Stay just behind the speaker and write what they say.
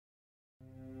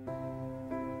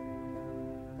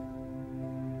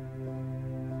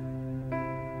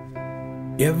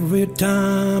Every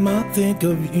time I think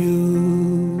of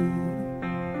you,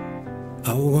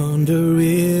 I wonder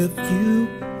if you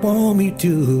want me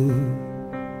to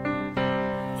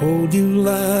hold you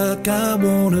like I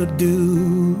wanna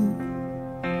do,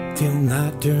 till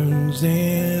night turns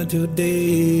into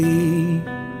day.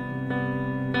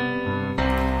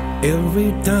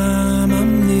 Every time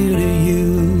I'm near to you,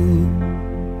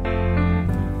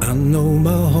 I know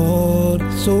my heart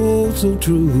is so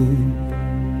true.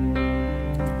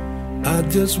 I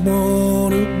just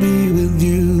wanna be with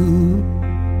you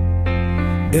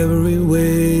every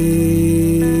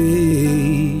way.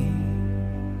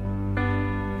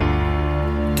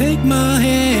 Take my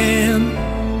hand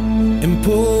and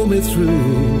pull me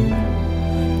through.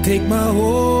 Take my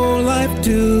whole life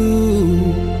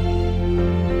too.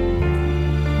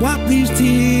 Wipe these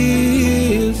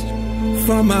tears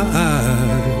from my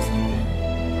eyes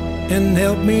and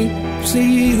help me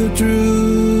see the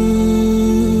truth.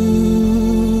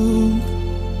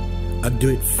 I'd do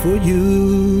it for you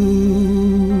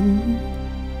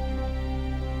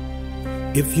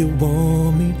if you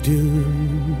want me to.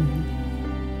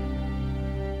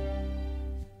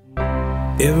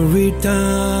 Every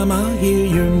time I hear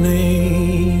your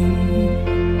name,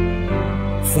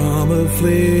 from a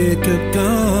flicker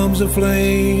comes a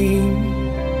flame.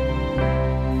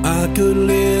 I could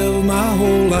live my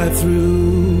whole life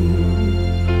through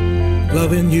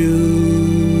loving you.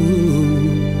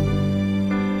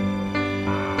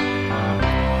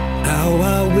 How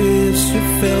I wish you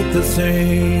felt the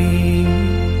same.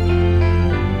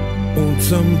 Won't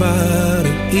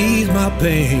somebody ease my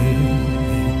pain?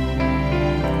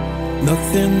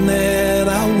 Nothing that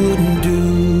I wouldn't do,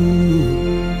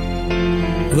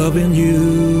 loving you.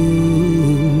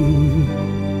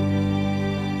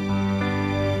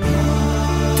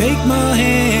 Take my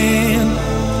hand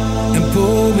and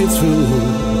pull me through.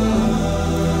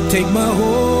 Take my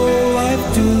whole life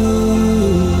too.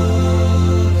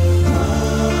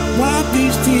 Wipe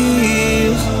these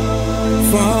tears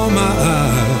from my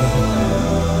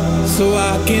eyes so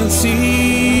I can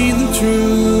see the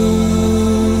truth.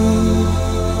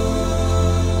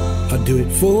 I'll do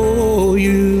it for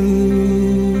you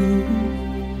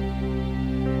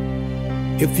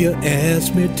if you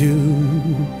ask me to.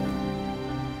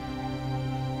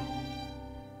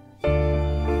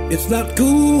 It's not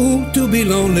cool to be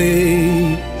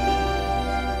lonely.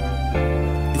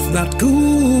 It's not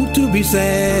cool to be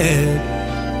sad.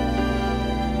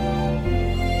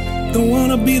 Don't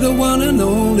wanna be the one and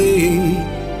only.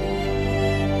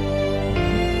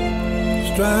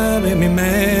 It's driving me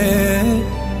mad.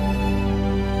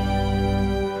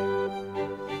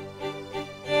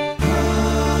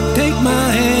 Take my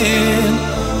hand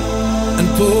and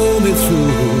pull me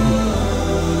through.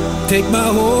 Take my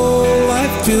whole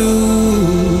life too.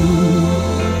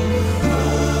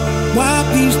 Wipe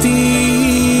these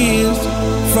tears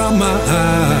from my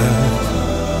eyes.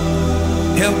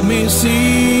 Help me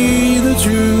see the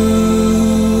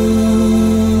truth.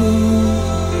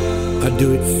 I do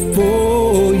it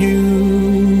for you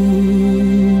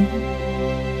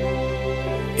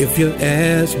if you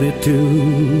ask me to.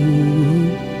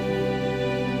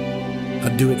 I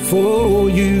do it for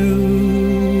you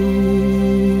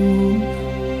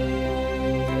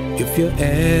if you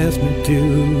ask me to.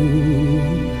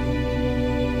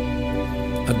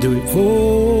 I do it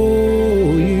for